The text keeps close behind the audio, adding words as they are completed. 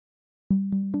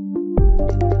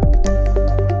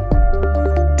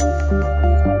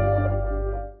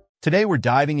Today we're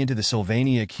diving into the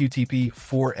SYLVANIA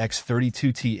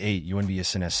QTP4x32T8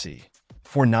 UNV-ISN-SC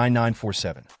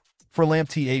 49947 for lamp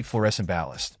T8 fluorescent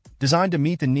ballast, designed to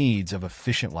meet the needs of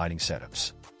efficient lighting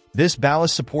setups. This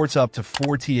ballast supports up to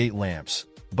 4 T8 lamps,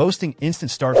 boasting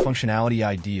instant start functionality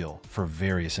ideal for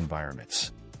various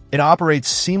environments. It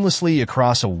operates seamlessly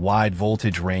across a wide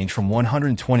voltage range from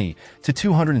 120 to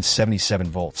 277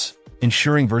 volts,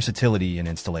 ensuring versatility in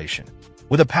installation.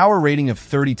 With a power rating of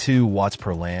 32 watts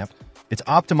per lamp, it's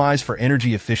optimized for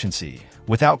energy efficiency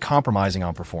without compromising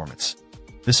on performance.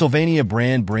 The SYLVANIA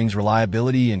brand brings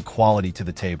reliability and quality to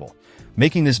the table,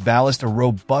 making this ballast a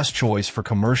robust choice for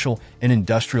commercial and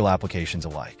industrial applications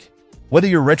alike. Whether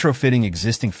you're retrofitting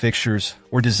existing fixtures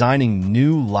or designing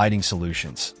new lighting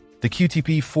solutions, the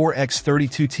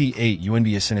QTP4x32T8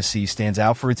 UNV-ISN-SC stands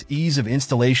out for its ease of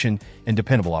installation and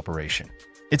dependable operation.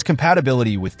 Its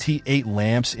compatibility with T8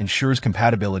 lamps ensures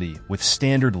compatibility with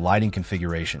standard lighting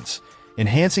configurations,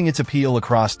 enhancing its appeal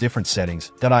across different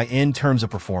settings. In terms of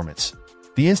performance,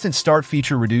 the instant start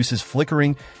feature reduces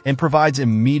flickering and provides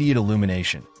immediate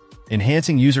illumination,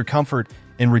 enhancing user comfort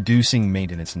and reducing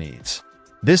maintenance needs.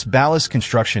 This ballast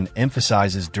construction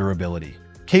emphasizes durability,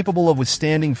 capable of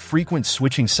withstanding frequent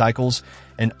switching cycles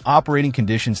and operating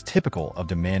conditions typical of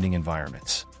demanding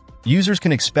environments. Users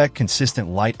can expect consistent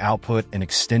light output and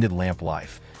extended lamp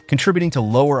life, contributing to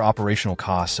lower operational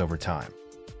costs over time.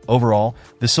 Overall,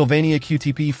 the SYLVANIA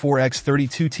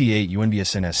QTP4x32T8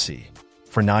 UNV-ISN-SC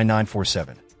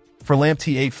 49947 for lamp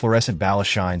T8 fluorescent ballast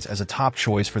shines as a top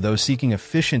choice for those seeking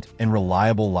efficient and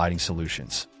reliable lighting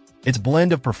solutions. Its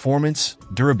blend of performance,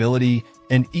 durability,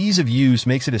 and ease of use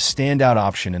makes it a standout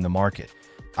option in the market,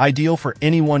 ideal for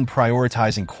anyone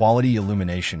prioritizing quality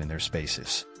illumination in their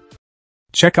spaces.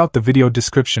 Check out the video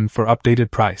description for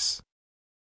updated price.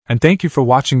 And thank you for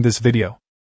watching this video.